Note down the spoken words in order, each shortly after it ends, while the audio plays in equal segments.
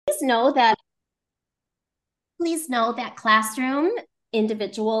please know that classroom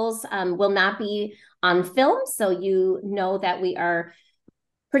individuals will not be on film, so you know that we are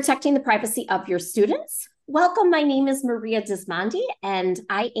protecting the privacy of your students. Welcome, my name is Maria Dismondi, and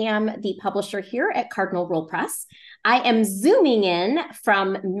I am the publisher here at Cardinal Rule Press. I am zooming in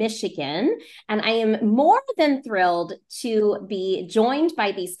from Michigan, and I am more than thrilled to be joined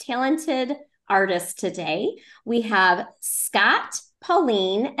by these talented artists today. We have Scott,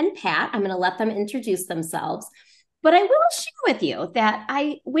 Pauline, and Pat. I'm going to let them introduce themselves. But I will share with you that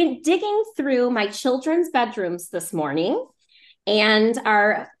I went digging through my children's bedrooms this morning and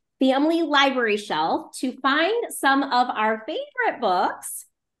our family library shelf to find some of our favorite books.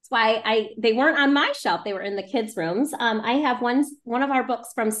 That's why they weren't on my shelf; they were in the kids' rooms. I have one of our books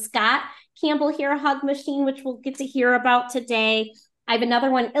from Scott Campbell here, Hug Machine, which we'll get to hear about today. I have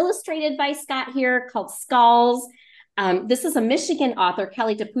another one illustrated by Scott here called Skulls. This is a Michigan author,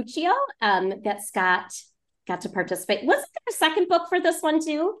 Kelly DiPuccio, that Scott got to participate. Wasn't there a second book for this one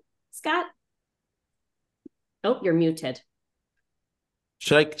too, Scott? Oh, you're muted.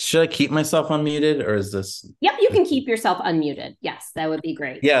 Should I keep myself unmuted, or is this? Yep, you can keep yourself unmuted. Yes, that would be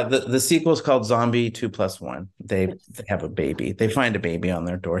great. Yeah, the sequel is called Zombie 2+1. They have a baby. They find a baby on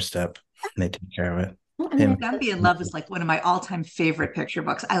their doorstep and they take care of it. Zombie in Love is like one of my all-time favorite picture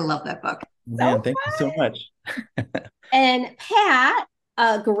books. I love that book. Man, thank you so much. And Pat,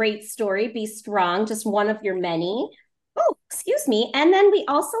 a great story, Be Strong, just one of your many. Oh, excuse me. And then we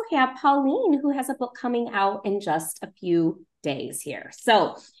also have Pauline, who has a book coming out in just a few days here.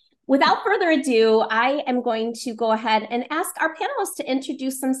 So without further ado, I am going to go ahead and ask our panelists to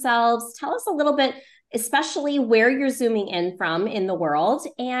introduce themselves. Tell us a little bit, especially where you're zooming in from in the world,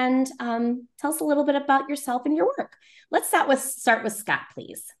 and tell us a little bit about yourself and your work. Let's start with Scott,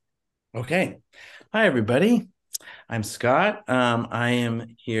 please. Okay. Hi, everybody. I'm Scott. I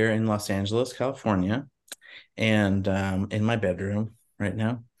am here in Los Angeles, California, and in my bedroom right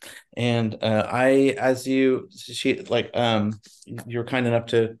now. And you're kind enough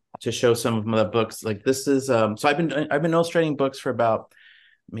to show some of my books. Like this is so I've been illustrating books for about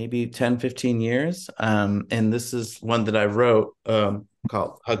maybe 10-15 years. And this is one that I wrote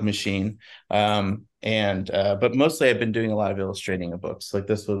called Hug Machine. But mostly I've been doing a lot of illustrating of books. Like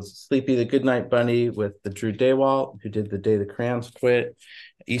this was Sleepy the Goodnight Bunny with the Drew Daywalt, who did The Day the Crayons Quit.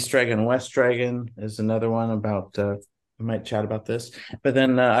 East Dragon, West Dragon is another one about we might chat about this. But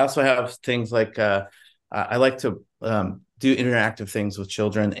then I also have things like I like to do interactive things with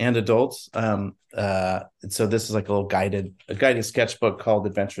children and adults. So this is like a little guided sketchbook called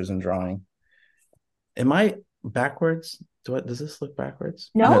Adventures in Drawing. Am I backwards? Does this look backwards?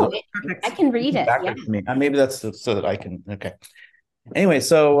 No, I can read it. Yeah. Me. Maybe that's so that I can. Okay. Anyway,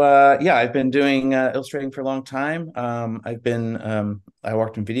 so I've been doing illustrating for a long time. I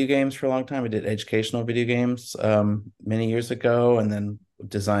worked in video games for a long time. I did educational video games many years ago, and then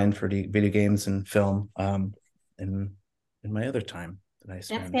designed for the video games and film in my other time that I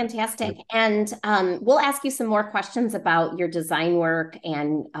spent. That's fantastic. And we'll ask you some more questions about your design work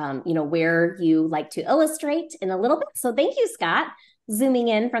and where you like to illustrate in a little bit. So thank you, Scott, zooming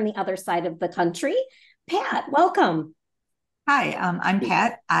in from the other side of the country. Pat, welcome. Hi, I'm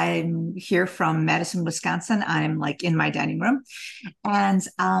Pat. I'm here from Madison, Wisconsin. I'm like in my dining room. And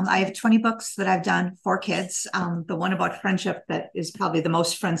I have 20 books that I've done for kids. The one about friendship that is probably the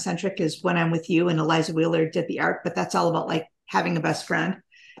most friend-centric is When I'm With You, and Eliza Wheeler did the art, but that's all about like having a best friend.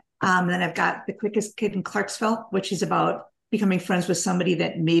 Then I've got The Quickest Kid in Clarksville, which is about becoming friends with somebody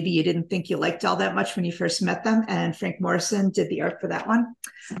that maybe you didn't think you liked all that much when you first met them. And Frank Morrison did the art for that one.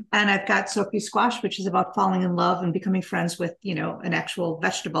 And I've got Sophie Squash, which is about falling in love and becoming friends with, an actual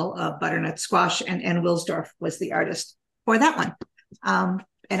vegetable, butternut squash. And Ann Wilsdorf was the artist for that one.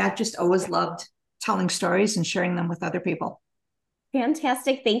 And I've just always loved telling stories and sharing them with other people.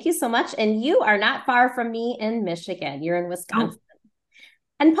 Fantastic. Thank you so much. And you are not far from me in Michigan. You're in Wisconsin. Oh.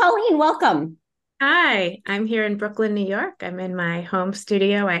 And Pauline, welcome. Hi, I'm here in Brooklyn, New York. I'm in my home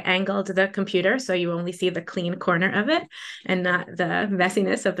studio. I angled the computer so you only see the clean corner of it and not the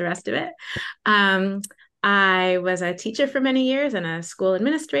messiness of the rest of it. I was a teacher for many years and a school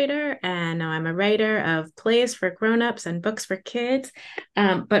administrator, and now I'm a writer of plays for grownups and books for kids.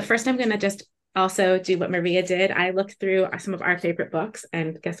 But first, I'm going to just also do what Maria did. I looked through some of our favorite books,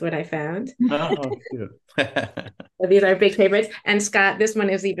 and guess what I found? Oh, So these are big favorites. And Scott, this one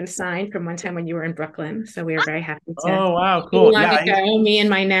is even signed from one time when you were in Brooklyn. So we are very happy to. Oh, wow, cool. Me and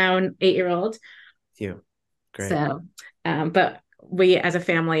my now 8-year-old. You. Great. So, but we as a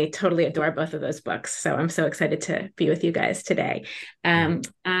family totally adore both of those books. So I'm so excited to be with you guys today. I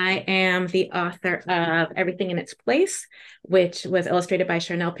am the author of Everything in Its Place, which was illustrated by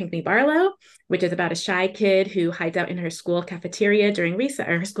Charnel Pinckney Barlow, which is about a shy kid who hides out in her school cafeteria during recess,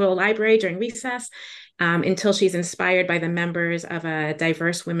 or her school library during recess, until she's inspired by the members of a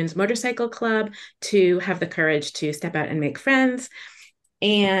diverse women's motorcycle club to have the courage to step out and make friends.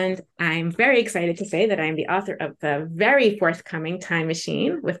 And I'm very excited to say that I'm the author of the very forthcoming Time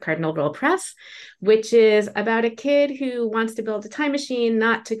Machine with Cardinal Role Press, which is about a kid who wants to build a time machine,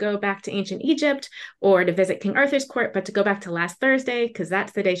 not to go back to ancient Egypt or to visit King Arthur's court, but to go back to last Thursday, because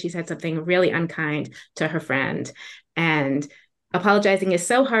that's the day she said something really unkind to her friend. And apologizing is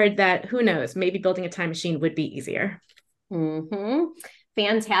so hard that who knows, maybe building a time machine would be easier. Mm-hmm.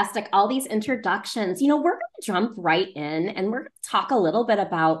 Fantastic. All these introductions, we're going to jump right in and we're going to talk a little bit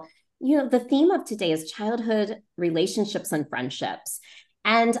about, the theme of today is childhood relationships and friendships.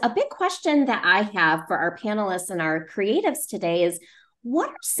 And a big question that I have for our panelists and our creatives today is, what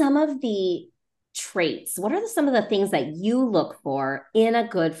are some of the traits? What are some of the things that you look for in a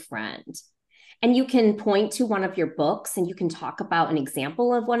good friend? And you can point to one of your books and you can talk about an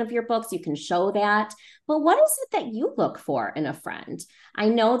example of one of your books. You can show that. But what is it that you look for in a friend? I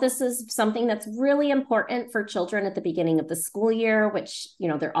know this is something that's really important for children at the beginning of the school year, which,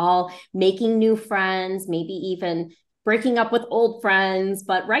 they're all making new friends, maybe even breaking up with old friends.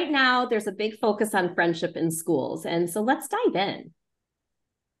 But right now, there's a big focus on friendship in schools. And so let's dive in.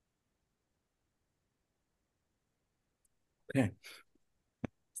 Okay.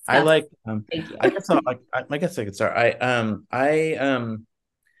 I like. Thank you. I guess I could start. I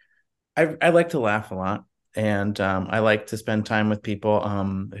like to laugh a lot, and I like to spend time with people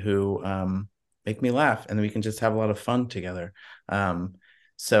who make me laugh, and we can just have a lot of fun together.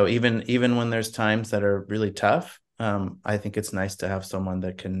 So even when there's times that are really tough, I think it's nice to have someone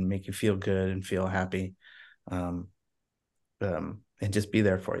that can make you feel good and feel happy, and just be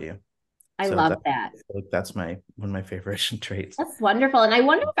there for you. I love that. That's one of my favorite traits. That's wonderful. And I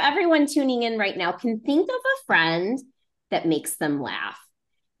wonder if everyone tuning in right now can think of a friend that makes them laugh.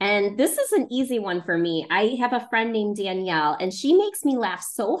 And this is an easy one for me. I have a friend named Danielle, and she makes me laugh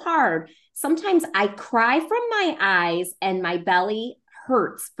so hard. Sometimes I cry from my eyes and my belly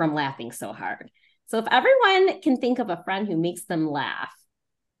hurts from laughing so hard. So if everyone can think of a friend who makes them laugh,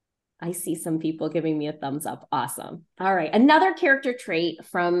 I see some people giving me a thumbs up. Awesome. All right. Another character trait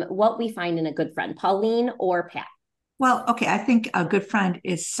from what we find in a good friend, Pauline or Pat? Well, okay. I think a good friend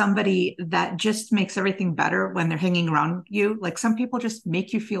is somebody that just makes everything better when they're hanging around you. Like some people just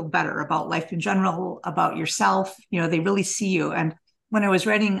make you feel better about life in general, about yourself. They really see you. And when I was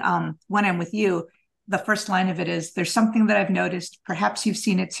writing When I'm With You, the first line of it is, there's something that I've noticed, perhaps you've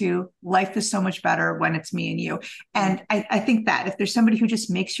seen it too. Life is so much better when it's me and you. And I think that if there's somebody who just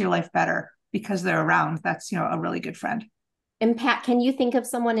makes your life better because they're around, that's, a really good friend. And Pat, can you think of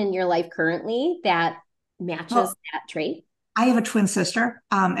someone in your life currently that matches that trait? I have a twin sister,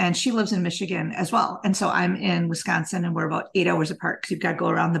 and she lives in Michigan as well. And so I'm in Wisconsin, and we're about 8 hours apart because you've got to go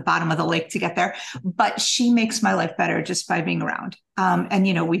around the bottom of the lake to get there. But she makes my life better just by being around.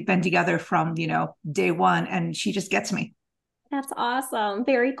 And, we've been together from, day one, and she just gets me. That's awesome.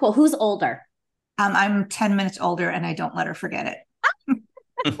 Very cool. Who's older? I'm 10 minutes older, and I don't let her forget it.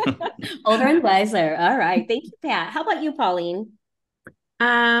 Older and wiser. All right. Thank you, Pat. How about you, Pauline?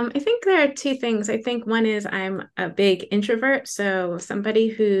 I think there are two things. I think one is I'm a big introvert. So somebody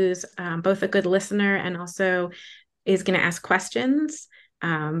who's both a good listener and also is going to ask questions,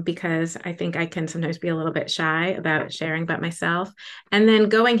 because I think I can sometimes be a little bit shy about sharing about myself. And then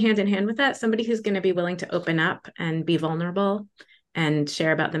going hand in hand with that, somebody who's going to be willing to open up and be vulnerable and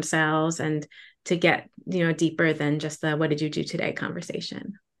share about themselves and to get, deeper than just the what did you do today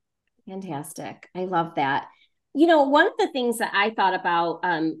conversation. Fantastic. I love that. One of the things that I thought about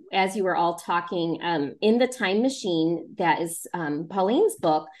as you were all talking in the Time Machine, that is Pauline's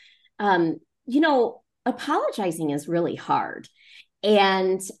book, apologizing is really hard.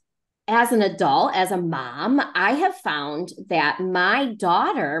 And as an adult, as a mom, I have found that my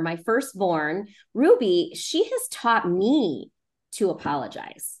daughter, my firstborn, Ruby, she has taught me to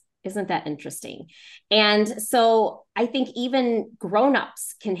apologize. Isn't that interesting? And so I think even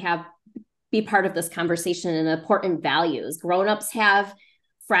grown-ups can be part of this conversation and important values. Grown-ups have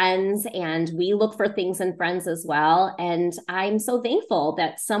friends and we look for things in friends as well. And I'm so thankful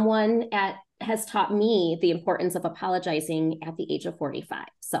that someone has taught me the importance of apologizing at the age of 45.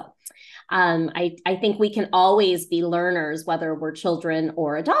 So I think we can always be learners, whether we're children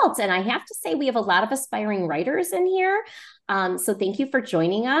or adults. And I have to say, we have a lot of aspiring writers in here. So thank you for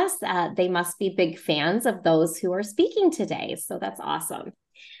joining us. They must be big fans of those who are speaking today. So that's awesome.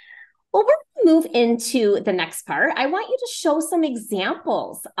 Well, we're going to move into the next part. I want you to show some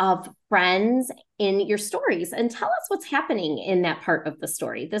examples of friends in your stories and tell us what's happening in that part of the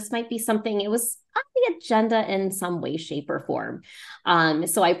story. This might be something, it was on the agenda in some way, shape, or form.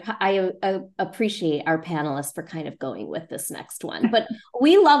 So I appreciate our panelists for kind of going with this next one. But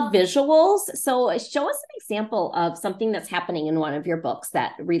we love visuals. So show us an example of something that's happening in one of your books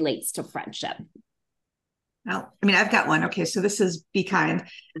that relates to friendship. Well, I mean, I've got one. Okay, so this is Be Kind.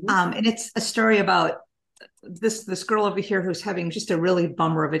 And it's a story about this girl over here who's having just a really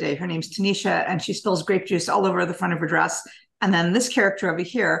bummer of a day. Her name's Tanisha, and she spills grape juice all over the front of her dress. And then this character over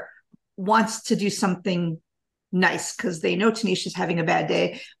here wants to do something nice because they know Tanisha's having a bad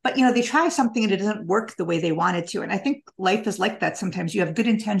day. But, you know, they try something and it doesn't work the way they want it to. And I think life is like that. Sometimes you have good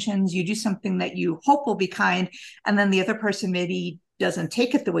intentions, you do something that you hope will be kind, and then the other person maybe doesn't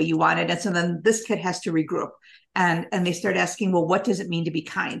take it the way you wanted. And so then this kid has to regroup and they start asking, well, what does it mean to be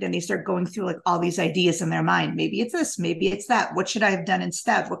kind? And they start going through like all these ideas in their mind. Maybe it's this, maybe it's that. What should I have done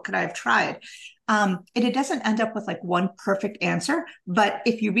instead? What could I have tried? And it doesn't end up with like one perfect answer, but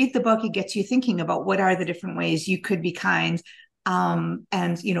if you read the book, it gets you thinking about what are the different ways you could be kind,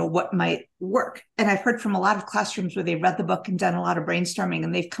 and you know what might work. And I've heard from a lot of classrooms where they've read the book and done a lot of brainstorming,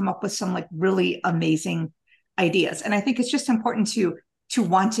 and they've come up with some like really amazing ideas. And I think it's just important to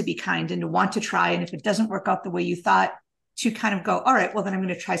want to be kind and to want to try. And if it doesn't work out the way you thought, to kind of go, all right, well, then I'm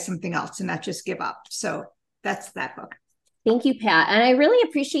going to try something else and not just give up. So that's that book. Thank you, Pat. And I really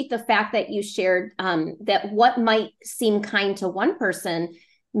appreciate the fact that you shared that what might seem kind to one person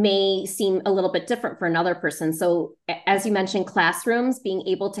may seem a little bit different for another person. So as you mentioned, classrooms, being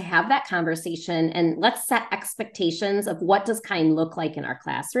able to have that conversation and let's set expectations of what does kind look like in our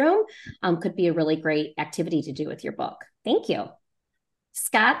classroom could be a really great activity to do with your book. Thank you.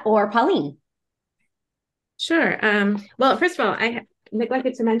 Scott or Pauline? Sure. Well, first of all, I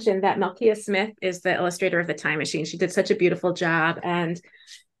neglected to mention that Malkia Smith is the illustrator of The Time Machine. She did such a beautiful job. And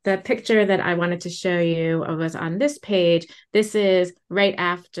the picture that I wanted to show you was on this page. This is right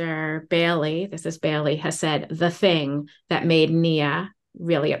after Bailey. This is Bailey has said the thing that made Nia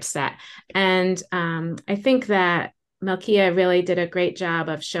really upset. And I think that Malkia really did a great job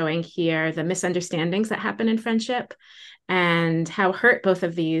of showing here the misunderstandings that happen in friendship and how hurt both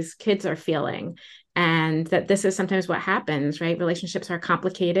of these kids are feeling. And that this is sometimes what happens, right? Relationships are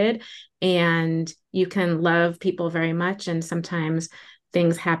complicated and you can love people very much. And sometimes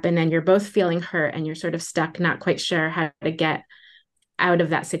things happen and you're both feeling hurt and you're sort of stuck, not quite sure how to get out of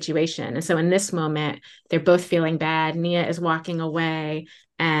that situation. And so in this moment, they're both feeling bad. Nia is walking away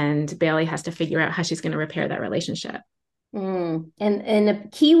and Bailey has to figure out how she's going to repair that relationship. And a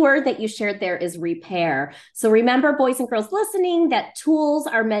key word that you shared there is repair. So remember, boys and girls listening, that tools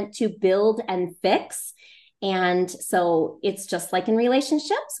are meant to build and fix. And so it's just like in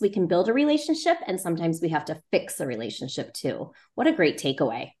relationships, we can build a relationship and sometimes we have to fix a relationship too. What a great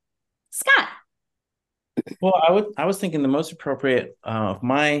takeaway. Scott. Well, I was thinking the most appropriate of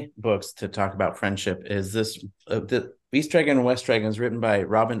my books to talk about friendship is this. The East Dragon and West Dragon is written by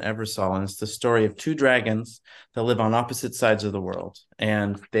Robin Eversole, and it's the story of two dragons that live on opposite sides of the world,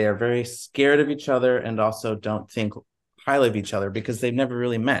 and they are very scared of each other and also don't think highly of each other because they've never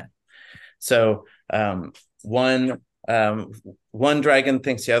really met. So one dragon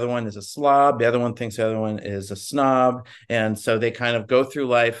thinks the other one is a slob, the other one thinks the other one is a snob, and so they kind of go through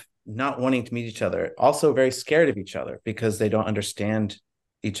life not wanting to meet each other, also very scared of each other because they don't understand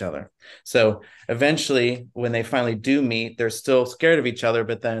each other. So eventually, when they finally do meet, they're still scared of each other,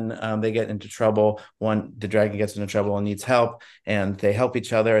 but then they get into trouble. The dragon gets into trouble and needs help, and they help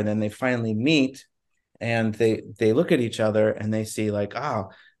each other, and then they finally meet, and they look at each other and they see like,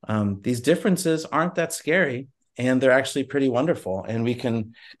 these differences aren't that scary, and they're actually pretty wonderful, and we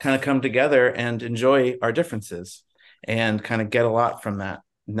can kind of come together and enjoy our differences and kind of get a lot from that.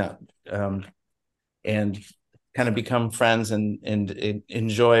 And kind of become friends and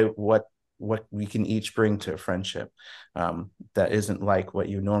enjoy what we can each bring to a friendship that isn't like what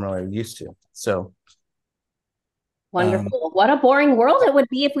you normally are used to. So wonderful. What a boring world it would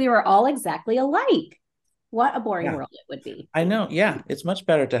be if we were all exactly alike. What a boring world it would be. I know. Yeah. It's much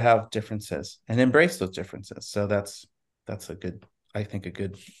better to have differences and embrace those differences. So that's a good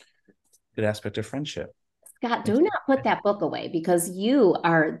aspect of friendship. Scott, do not put that book away because you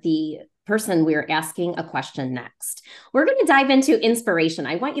are the person we're asking a question next. We're going to dive into inspiration.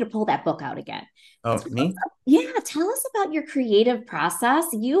 I want you to pull that book out again. Oh, me? Yeah, tell us about your creative process.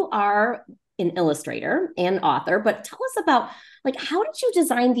 You are an illustrator and author, but tell us about, like, how did you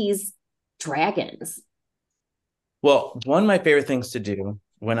design these dragons? Well, one of my favorite things to do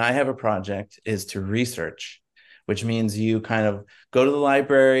when I have a project is to research, which means you kind of go to the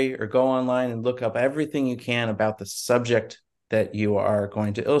library or go online and look up everything you can about the subject that you are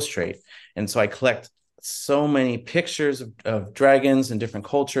going to illustrate. And so I collect so many pictures of dragons and different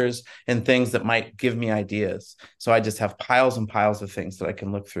cultures and things that might give me ideas. So I just have piles and piles of things that I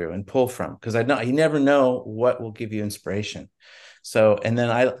can look through and pull from, because I know you never know what will give you inspiration. So, and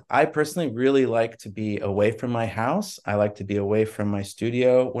then I personally really like to be away from my house. I like to be away from my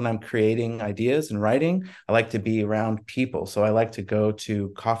studio when I'm creating ideas and writing. I like to be around people. So I like to go to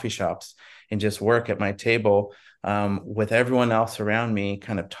coffee shops and just work at my table with everyone else around me,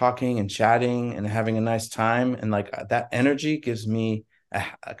 kind of talking and chatting and having a nice time. And like that energy gives me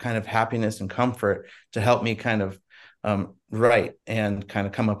a kind of happiness and comfort to help me kind of write and kind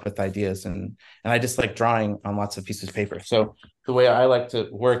of come up with ideas. And I just like drawing on lots of pieces of paper. So the way I like to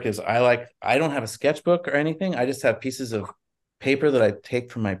work is I don't have a sketchbook or anything. I just have pieces of paper that I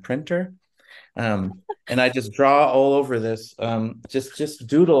take from my printer. And I just draw all over this, just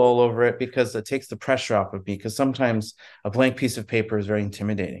doodle all over it, because it takes the pressure off of me, because sometimes a blank piece of paper is very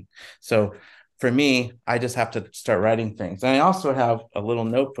intimidating. So for me, I just have to start writing things. And I also have a little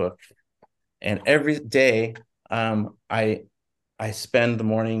notebook, and every day I spend the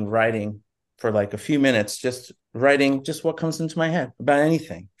morning writing for like a few minutes, just writing just what comes into my head about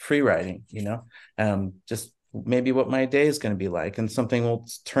anything, free writing, just maybe what my day is going to be like, and something will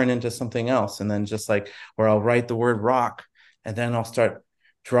turn into something else. And then just like, where I'll write the word rock, and then I'll start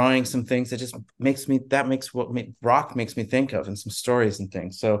drawing some things that just rock makes me think of, and some stories and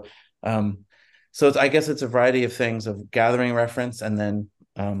things. So, I guess it's a variety of things, of gathering reference, and then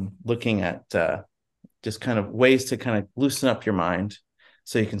looking at just kind of ways to kind of loosen up your mind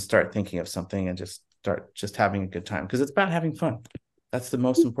so you can start thinking of something and just start just having a good time, because it's about having fun. That's the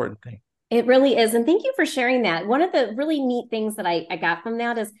most important thing. It really is. And thank you for sharing that. One of the really neat things that I got from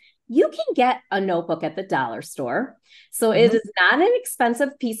that is you can get a notebook at the dollar store. So it is not an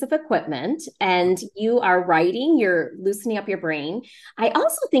expensive piece of equipment, and you are writing, you're loosening up your brain. I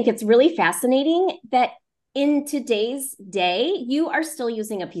also think it's really fascinating that in today's day, you are still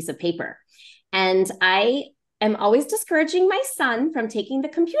using a piece of paper. And I am always discouraging my son from taking the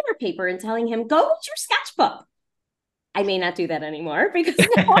computer paper and telling him, go with your sketchbook. I may not do that anymore, because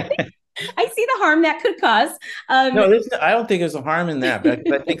now I see the harm that could cause. No, I don't think there's a harm in that.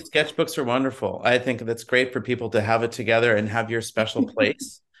 But I think sketchbooks are wonderful. I think that's great for people to have it together and have your special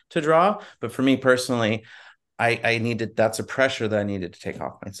place to draw. But for me personally, that's a pressure that I needed to take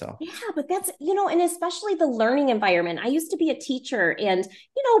off myself. Yeah, but that's, and especially the learning environment. I used to be a teacher, and,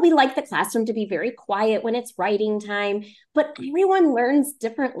 we like the classroom to be very quiet when it's writing time, but everyone learns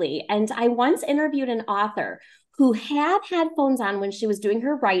differently. And I once interviewed an author who had headphones on when she was doing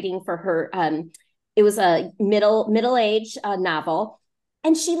her writing for her, it was a middle-age novel.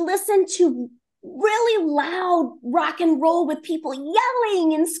 And she listened to really loud rock and roll with people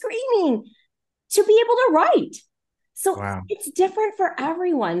yelling and screaming to be able to write. So wow. It's different for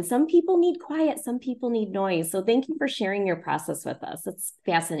everyone. Some people need quiet, some people need noise. So thank you for sharing your process with us. It's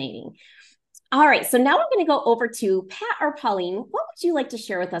fascinating. All right, so now I'm going to go over to Pat or Pauline. What would you like to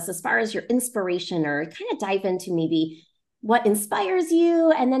share with us as far as your inspiration, or kind of dive into maybe what inspires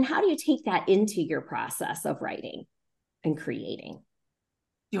you, and then how do you take that into your process of writing and creating?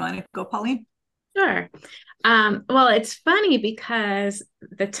 Do you want to go, Pauline? Sure. Well, it's funny because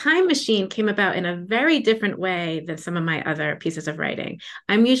the time machine came about in a very different way than some of my other pieces of writing.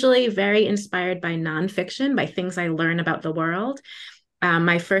 I'm usually very inspired by nonfiction, by things I learn about the world.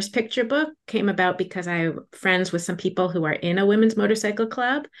 My first picture book came about because I'm friends with some people who are in a women's motorcycle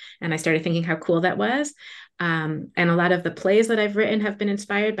club, and I started thinking how cool that was. And a lot of the plays that I've written have been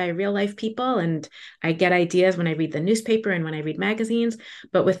inspired by real life people, and I get ideas when I read the newspaper and when I read magazines.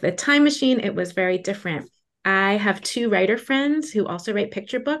 But with the time machine, it was very different. I have two writer friends who also write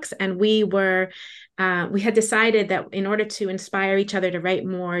picture books, and we had decided that in order to inspire each other to write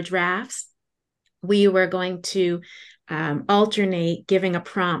more drafts, we were going to alternate giving a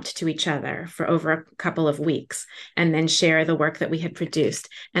prompt to each other for over a couple of weeks, and then share the work that we had produced.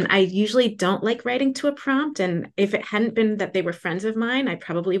 And I usually don't like writing to a prompt. And if it hadn't been that they were friends of mine, I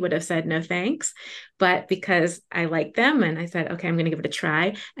probably would have said no thanks. But because I liked them, and I said, okay, I'm going to give it a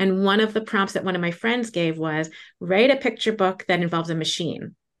try. And one of the prompts that one of my friends gave was, write a picture book that involves a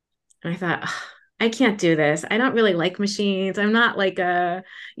machine. And I thought, I can't do this. I don't really like machines. I'm not like a,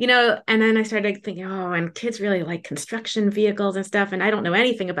 and then I started thinking, oh, and kids really like construction vehicles and stuff. And I don't know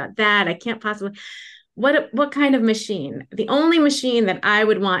anything about that. I can't possibly, what kind of machine? The only machine that I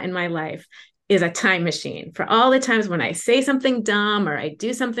would want in my life is a time machine for all the times when I say something dumb or I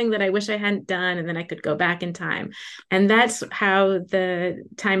do something that I wish I hadn't done, and then I could go back in time. And that's how the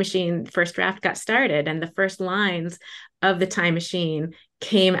time machine first draft got started. And the first lines of the time machine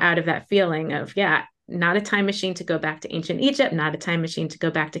came out of that feeling of, yeah, not a time machine to go back to ancient Egypt, not a time machine to go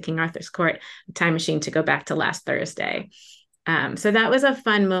back to King Arthur's court, a time machine to go back to last Thursday. So that was a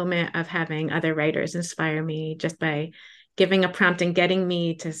fun moment of having other writers inspire me just by giving a prompt and getting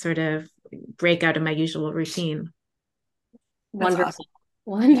me to sort of break out of my usual routine. Wonderful. Awesome.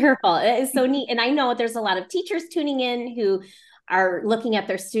 Wonderful. It is so neat. And I know there's a lot of teachers tuning in who are looking at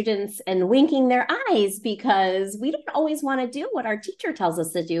their students and winking their eyes because we don't always want to do what our teacher tells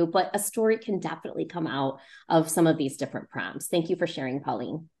us to do, but a story can definitely come out of some of these different prompts. Thank you for sharing,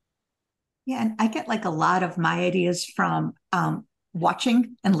 Pauline. Yeah, and I get like a lot of my ideas from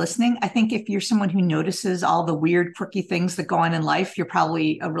watching and listening. I think if you're someone who notices all the weird, quirky things that go on in life, you're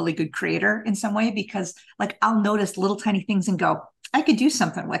probably a really good creator in some way, because like I'll notice little tiny things and go, I could do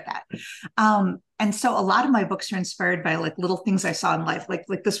something with that. And so a lot of my books are inspired by like little things I saw in life, like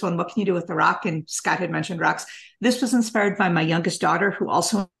this one, What Can You Do with the Rock? And Scott had mentioned rocks. This was inspired by my youngest daughter, who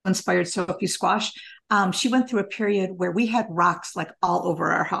also inspired Sophie Squash. She went through a period where we had rocks like all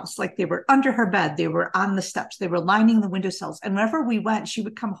over our house. Like they were under her bed, they were on the steps, they were lining the windowsills. And whenever we went, she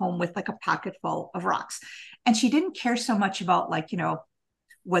would come home with like a pocket full of rocks. And she didn't care so much about like,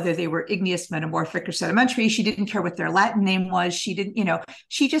 whether they were igneous, metamorphic, or sedimentary. She didn't care what their Latin name was. She didn't,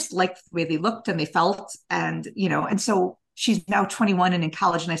 she just liked the way they looked and they felt. And, and so she's now 21 and in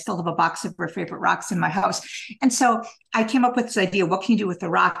college, and I still have a box of her favorite rocks in my house. And so I came up with this idea, what can you do with a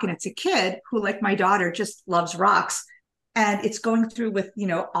rock? And it's a kid who, like my daughter, just loves rocks. And it's going through with,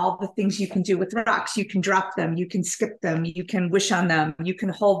 all the things you can do with rocks. You can drop them, you can skip them, you can wish on them, you can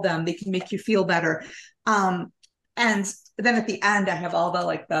hold them, they can make you feel better. And then at the end, I have all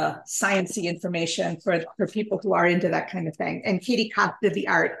the sciencey information for people who are into that kind of thing. And Katie Kopp did the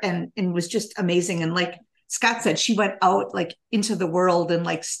art and was just amazing. And like Scott said, she went out like into the world and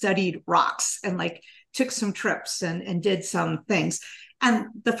like studied rocks and like took some trips and did some things. And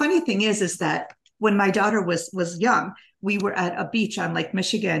the funny thing is that when my daughter was young, we were at a beach on Lake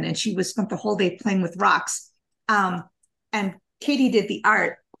Michigan, and she spent the whole day playing with rocks. And Katie did the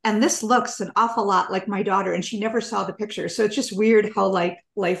art. And this looks an awful lot like my daughter, and she never saw the picture. So it's just weird how like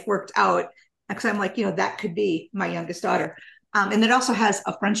life worked out. Because I'm like, that could be my youngest daughter. And it also has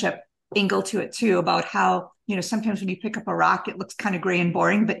a friendship angle to it too, about how, sometimes when you pick up a rock, it looks kind of gray and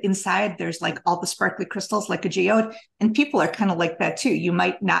boring, but inside there's like all the sparkly crystals like a geode. And people are kind of like that too. You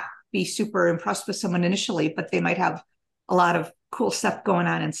might not be super impressed with someone initially, but they might have a lot of cool stuff going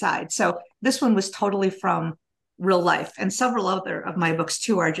on inside. So this one was totally from real life. And several other of my books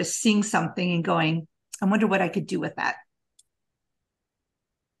too are just seeing something and going, I wonder what I could do with that.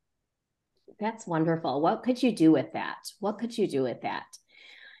 That's wonderful. What could you do with that? What could you do with that?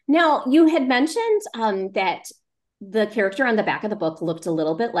 Now, you had mentioned that the character on the back of the book looked a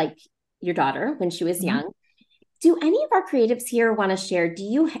little bit like your daughter when she was young. Do any of our creatives here want to share?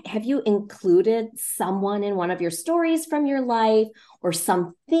 Have you included someone in one of your stories from your life, or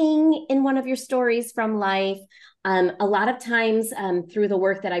something in one of your stories from life? A lot of times through the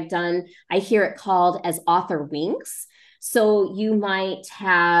work that I've done, I hear it called as author winks. So you might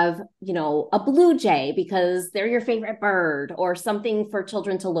have, a blue jay because they're your favorite bird, or something for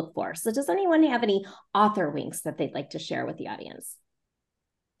children to look for. So does anyone have any author winks that they'd like to share with the audience?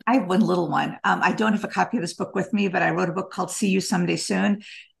 I have one little one. I don't have a copy of this book with me, but I wrote a book called See You Someday Soon.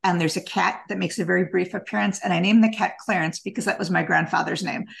 And there's a cat that makes a very brief appearance. And I named the cat Clarence because that was my grandfather's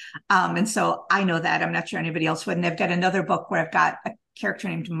name. And so I know that. I'm not sure anybody else would. And I've got another book where I've got a character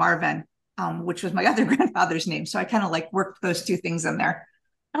named Marvin, which was my other grandfather's name. So I kind of like worked those two things in there.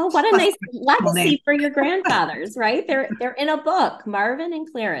 Oh, what a nice legacy for your grandfathers, right? They're in a book, Marvin and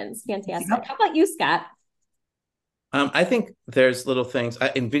Clarence. Fantastic. Yep. How about you, Scott? I think there's little things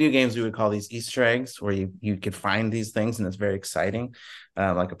in video games, we would call these Easter eggs, where you could find these things and it's very exciting,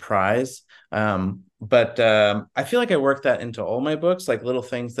 like a prize. But I feel like I work that into all my books, like little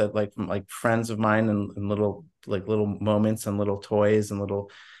things that like friends of mine and little moments and little toys and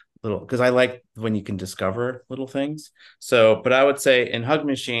little, because I like when you can discover little things. So, but I would say in Hug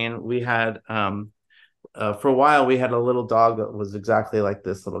Machine, we had, for a while, we had a little dog that was exactly like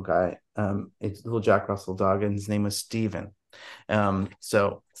this little guy. It's a little Jack Russell dog, and his name was Steven.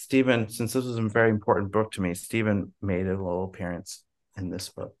 So Steven, since this was a very important book to me, Steven made a little appearance in this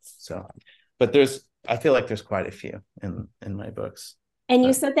book. So, but I feel like there's quite a few in my books. And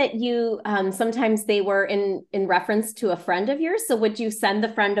you said that you sometimes they were in reference to a friend of yours. So would you send the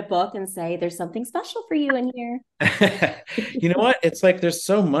friend a book and say, "There's something special for you in here"? You know what? It's like there's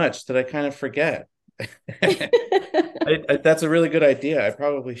so much that I kind of forget. That's a really good idea. I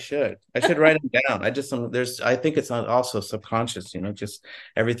probably should. I should write them down. I think it's also subconscious, just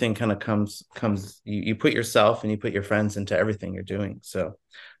everything kind of comes, you put yourself and you put your friends into everything you're doing. So,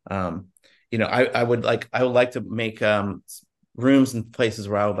 I would like to make, rooms and places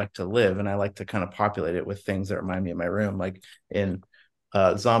where I would like to live. And I like to kind of populate it with things that remind me of my room, like in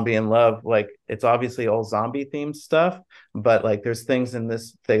Zombie in Love. Like, it's obviously all zombie themed stuff, but like there's things in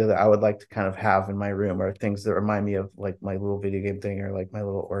this thing that I would like to kind of have in my room, or things that remind me of like my little video game thing, or like my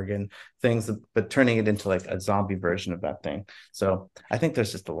little organ things, but turning it into like a zombie version of that thing. So I think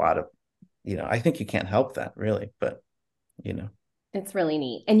there's just a lot of, I think you can't help that really, but It's really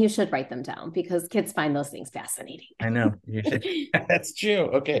neat. And you should write them down because kids find those things fascinating. I know. You should. That's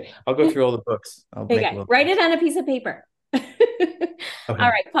true. Okay. I'll go through all the books. I'll write it on a piece of paper. Okay. All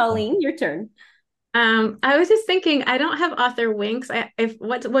right, Pauline, your turn. I was just thinking, I don't have author winks.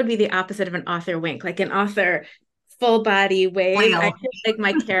 What would be the opposite of an author wink? Like an author full body wave. Well. I feel like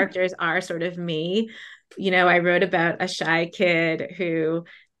my characters are sort of me. I wrote about a shy kid who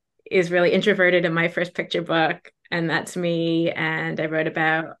is really introverted in my first picture book, and that's me. And I wrote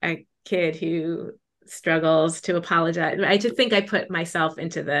about a kid who struggles to apologize. I just think I put myself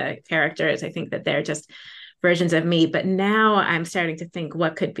into the characters. I think that they're just versions of me. But now I'm starting to think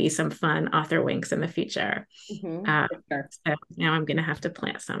what could be some fun author winks in the future. Sure. So now I'm going to have to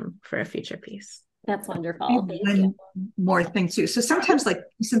plant some for a future piece. That's wonderful. Thank One you. more thing too. So sometimes, like,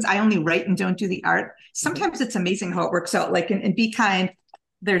 since I only write and don't do the art, sometimes it's amazing how it works out. Like in Be Kind,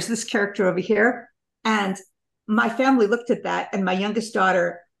 there's this character over here, and my family looked at that, and my youngest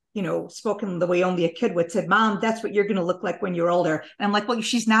daughter, spoken the way only a kid would, said, "Mom, that's what you're going to look like when you're older." And I'm like, well,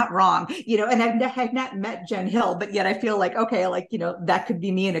 she's not wrong, and I've not met Jen Hill, but yet I feel like, okay, like, that could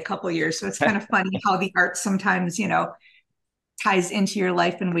be me in a couple of years. So it's kind of funny how the art sometimes, ties into your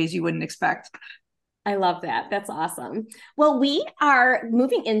life in ways you wouldn't expect. I love that. That's awesome. Well, we are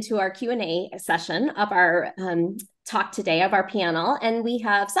moving into our Q&A session of our talk today, of our panel, and we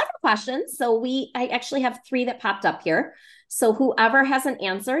have several questions. So I actually have 3 that popped up here. So whoever has an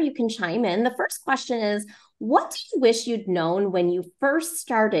answer, you can chime in. The first question is, what do you wish you'd known when you first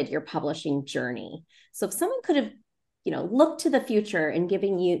started your publishing journey? So if someone could have, looked to the future and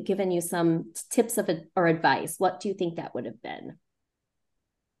given you some tips or advice, what do you think that would have been?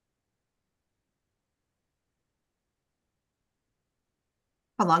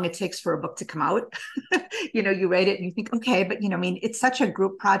 How long it takes for a book to come out. You write it and you think, okay, but it's such a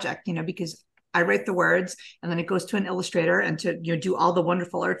group project, because I write the words and then it goes to an illustrator, and to do all the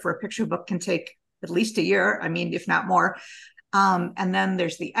wonderful art for a picture book can take at least a year. I mean, if not more. And then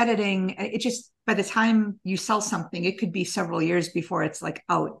there's the editing. It just, by the time you sell something, it could be several years before it's like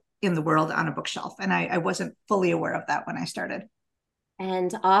out in the world on a bookshelf. And I wasn't fully aware of that when I started.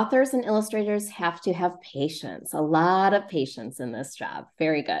 And authors and illustrators have to have patience, a lot of patience in this job.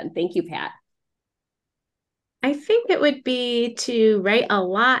 Very good. Thank you, Pat. I think it would be to write a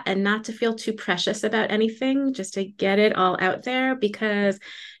lot and not to feel too precious about anything, just to get it all out there. Because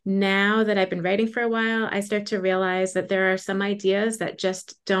now that I've been writing for a while, I start to realize that there are some ideas that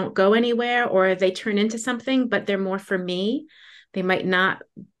just don't go anywhere, or they turn into something, but they're more for me. They might not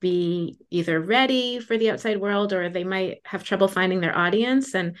be either ready for the outside world, or they might have trouble finding their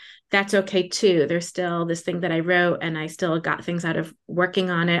audience. And that's okay too. There's still this thing that I wrote, and I still got things out of working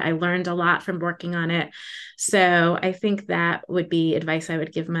on it. I learned a lot from working on it. So I think that would be advice I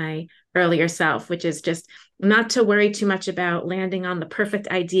would give my earlier self, which is just not to worry too much about landing on the perfect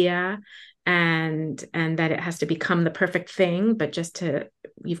idea and that it has to become the perfect thing, but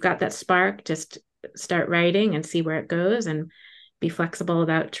you've got that spark, just start writing and see where it goes, and be flexible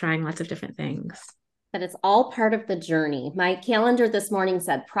about trying lots of different things. That it's all part of the journey. My calendar this morning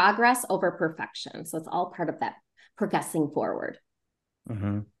said progress over perfection. So it's all part of that progressing forward.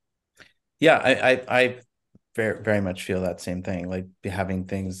 Mm-hmm. Yeah, I very, very much feel that same thing, like having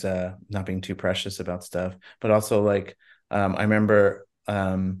things, not being too precious about stuff, but also like, I remember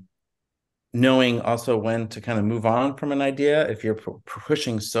knowing also when to kind of move on from an idea. If you're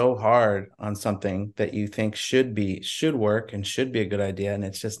pushing so hard on something that you think should work and should be a good idea, and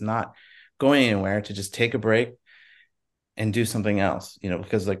it's just not going anywhere, to just take a break and do something else,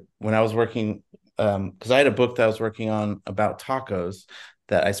 because like when I was working, because I had a book that I was working on about tacos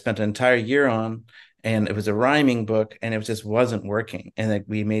that I spent an entire year on, and it was a rhyming book, and it just wasn't working. And like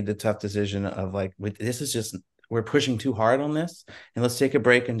we made the tough decision of like, this is just we're pushing too hard on this, and let's take a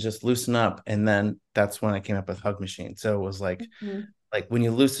break and just loosen up. And then that's when I came up with Hug Machine. So it was like when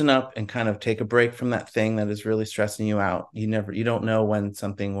you loosen up and kind of take a break from that thing that is really stressing you out, you don't know when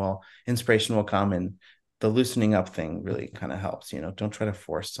inspiration will come, and the loosening up thing really kind of helps. Don't try to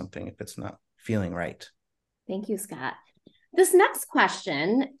force something if it's not feeling right. Thank you, Scott. This next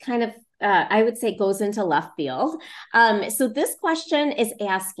question kind of, I would say, goes into left field. So this question is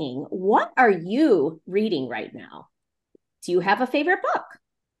asking, what are you reading right now? Do you have a favorite book?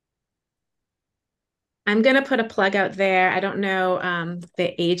 I'm going to put a plug out there. I don't know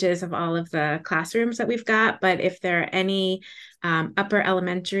the ages of all of the classrooms that we've got, but if there are any upper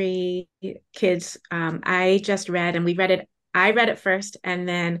elementary kids, I just read, and I read it first, and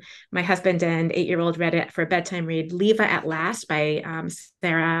then my husband and 8-year-old read it for a bedtime read, Leva at Last by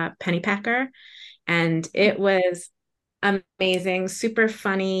Sarah Pennypacker. And it was amazing, super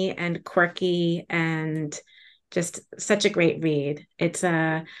funny and quirky, and just such a great read. It's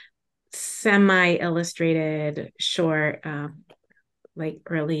a semi-illustrated short, like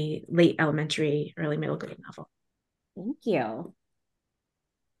late elementary, early middle grade novel. Thank you.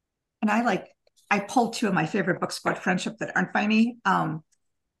 And I pulled two of my favorite books about friendship that aren't by me. The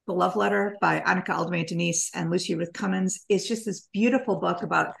Love Letter by Annika Aldemey Denise and Lucy Ruth Cummins is just this beautiful book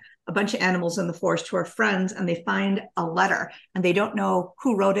about a bunch of animals in the forest who are friends, and they find a letter and they don't know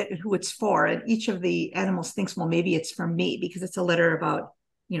who wrote it and who it's for. And each of the animals thinks, well, maybe it's for me, because it's a letter about,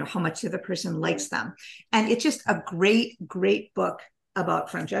 how much the other person likes them. And it's just a great, great book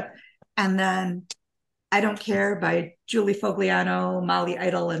about friendship. And then I Don't Care by Julie Fogliano, Molly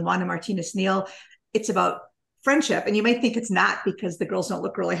Idle, and Wanda Martinez Neal. It's about friendship. And you might think it's not, because the girls don't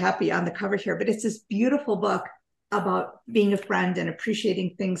look really happy on the cover here, but it's this beautiful book about being a friend and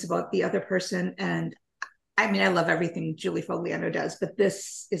appreciating things about the other person. And I mean, I love everything Julie Fogliano does, but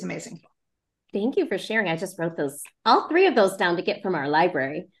this is amazing. Thank you for sharing. I just wrote all three of those down to get from our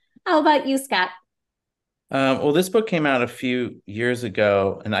library. How about you, Scott? Well, this book came out a few years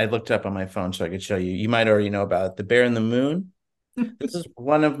ago, and I looked up on my phone so I could show you. You might already know about it, The Bear and the Moon. This is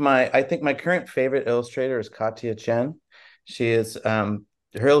one of I think my current favorite illustrator is Katya Chen. She is,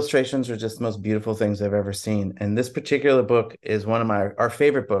 her illustrations are just the most beautiful things I've ever seen. And this particular book is one of our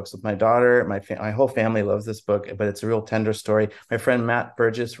favorite books with my daughter. My whole family loves this book, but it's a real tender story. My friend Matt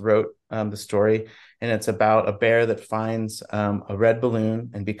Burgess wrote the story, and it's about a bear that finds a red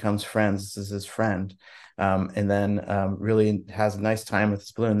balloon and becomes friends. This is his friend. And then really has a nice time with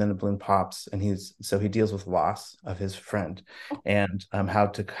his balloon. Then the balloon pops, and he deals with loss of his friend, and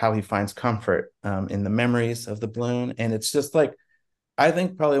how he finds comfort in the memories of the balloon. And it's just like, I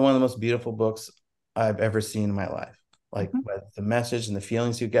think probably one of the most beautiful books I've ever seen in my life. Like the message and the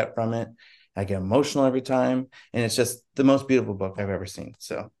feelings you get from it. I get emotional every time, and it's just the most beautiful book I've ever seen.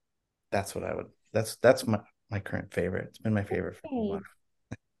 So that's what that's my current favorite. It's been my favorite for a while.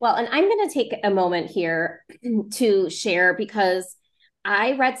 Well, and I'm going to take a moment here to share, because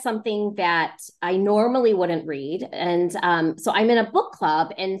I read something that I normally wouldn't read. And so I'm in a book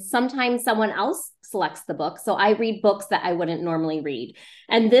club, and sometimes someone else selects the book. So I read books that I wouldn't normally read.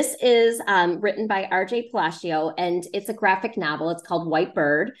 And this is written by R.J. Palacio, and it's a graphic novel. It's called White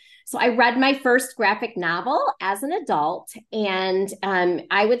Bird. So I read my first graphic novel as an adult. And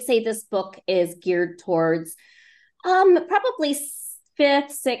I would say this book is geared towards probably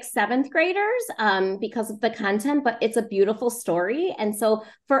 5th, 6th, 7th graders because of the content, but it's a beautiful story. And so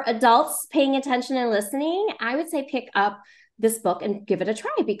for adults paying attention and listening, I would say pick up this book and give it a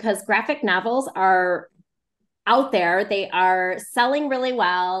try, because graphic novels are out there. They are selling really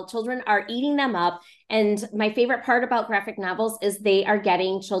well. Children are eating them up. And my favorite part about graphic novels is they are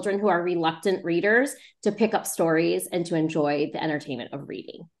getting children who are reluctant readers to pick up stories and to enjoy the entertainment of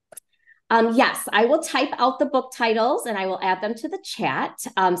reading. Yes, I will type out the book titles and I will add them to the chat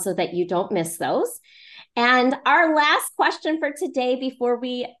so that you don't miss those. And our last question for today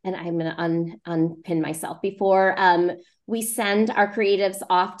and I'm going to unpin myself, before we send our creatives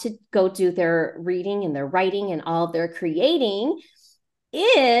off to go do their reading and their writing and all their creating,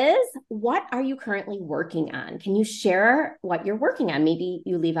 is what are you currently working on? Can you share what you're working on? Maybe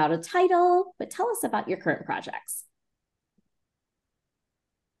you leave out a title, but tell us about your current projects.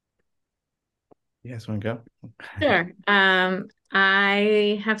 You guys want to go? Sure.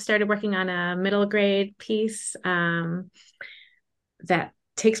 I have started working on a middle grade piece that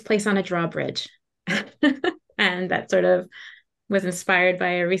takes place on a drawbridge. And that sort of was inspired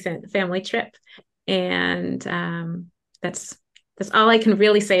by a recent family trip. And that's all I can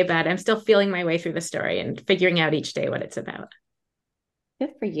really say about it. I'm still feeling my way through the story and figuring out each day what it's about.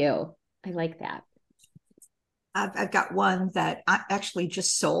 Good for you. I like that. I've got one that I actually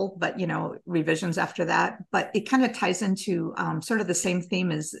just sold, but revisions after that. But it kind of ties into sort of the same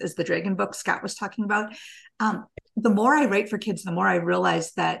theme as the Dragon book Scott was talking about. The more I write for kids, the more I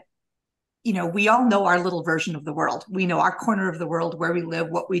realize that we all know our little version of the world. We know our corner of the world, where we live,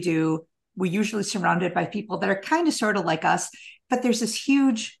 what we do. We're usually surrounded by people that are kind of sort of like us, but there's this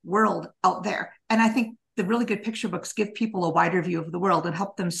huge world out there. And I think the really good picture books give people a wider view of the world and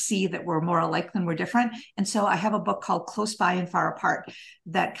help them see that we're more alike than we're different. And so I have a book called Close By and Far Apart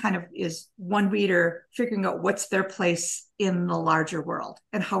that kind of is one reader figuring out what's their place in the larger world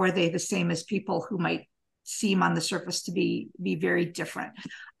and how are they the same as people who might seem on the surface to be very different.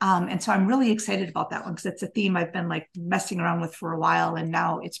 And so I'm really excited about that one because it's a theme I've been like messing around with for a while. And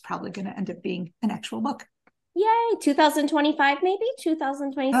now it's probably going to end up being an actual book. Yay, 2025, maybe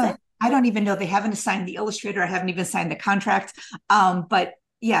 2026. I don't even know. They haven't assigned the illustrator. I haven't even signed the contract. But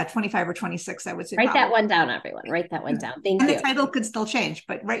yeah, 25 or 26, I would say. Write that one down, everyone. Write that one down. Thank you. And the title could still change,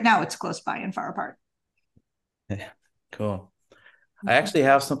 but right now it's Close By and Far Apart. Yeah, cool. I actually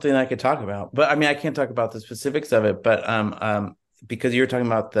have something I could talk about, but I mean, I can't talk about the specifics of it, but because you were talking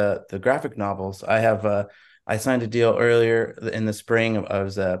about the graphic novels, I signed a deal earlier in the spring. I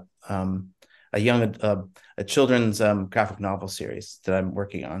was a children's graphic novel series that I'm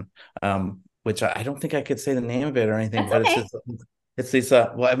working on, which I don't think I could say the name of it or anything. That's but okay. it's these.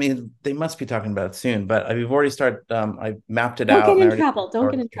 Well, I mean, they must be talking about it soon. But we've already started. I mapped it Don't out. Don't get in trouble.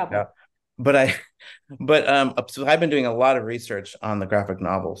 Don't get in trouble. So I've been doing a lot of research on the graphic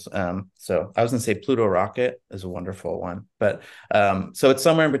novels. So I was gonna say Pluto Rocket is a wonderful one, but so it's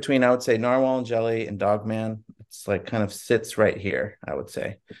somewhere in between. I would say Narwhal and Jelly and Dogman. It's like kind of sits right here, I would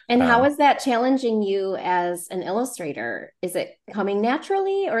say. And how is that challenging you as an illustrator? Is it coming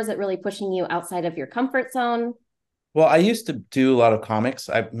naturally, or is it really pushing you outside of your comfort zone? Well, I used to do a lot of comics.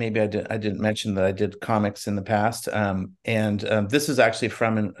 I didn't mention that I did comics in the past. This is actually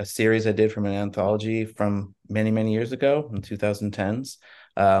from a series I did from an anthology from many, many years ago in 2010s.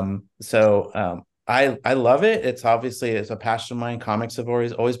 I love it. It's a passion of mine. Comics have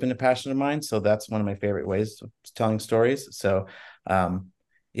always been a passion of mine. So that's one of my favorite ways of telling stories. So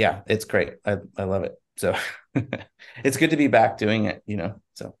yeah, it's great. I love it. So it's good to be back doing it,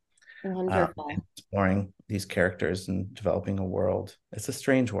 so. Wonderful. Exploring these characters and developing a world. It's a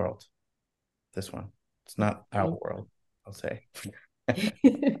strange world, this one. It's not our world, I'll say.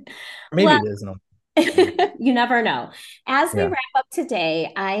 Maybe Well, it is. No. You never know. As we wrap up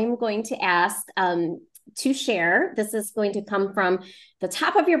today, I'm going to ask to share. This is going to come from the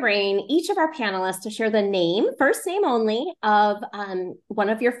top of your brain, each of our panelists to share the name, first name only, of one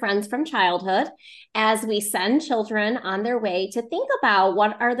of your friends from childhood as we send children on their way to think about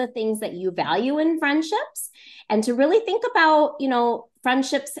what are the things that you value in friendships and to really think about,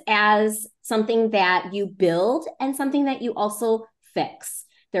 friendships as something that you build and something that you also fix.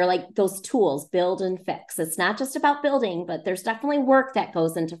 They're like those tools, build and fix. It's not just about building, but there's definitely work that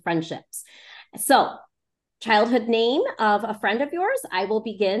goes into friendships. So, childhood name of a friend of yours. I will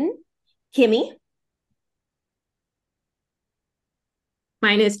begin. Kimmy.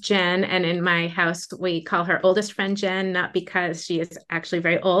 Mine is Jen, and in my house, we call her oldest friend Jen, not because she is actually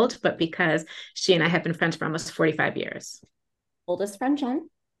very old, but because she and I have been friends for almost 45 years. Oldest friend Jen.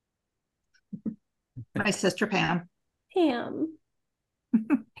 My sister Pam. Pam.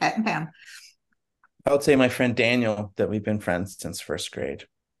 Pat and Pam. I would say my friend Daniel, that we've been friends since first grade.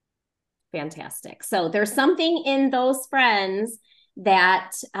 Fantastic. So there's something in those friends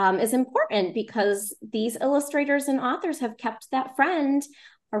that is important because these illustrators and authors have kept that friend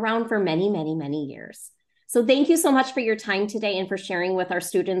around for many, many, many years. So thank you so much for your time today and for sharing with our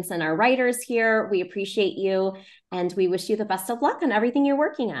students and our writers here. We appreciate you and we wish you the best of luck on everything you're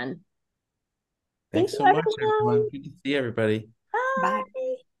working on. Thanks so much, everyone. Good to see everybody. Bye. Bye.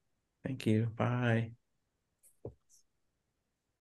 Thank you. Bye.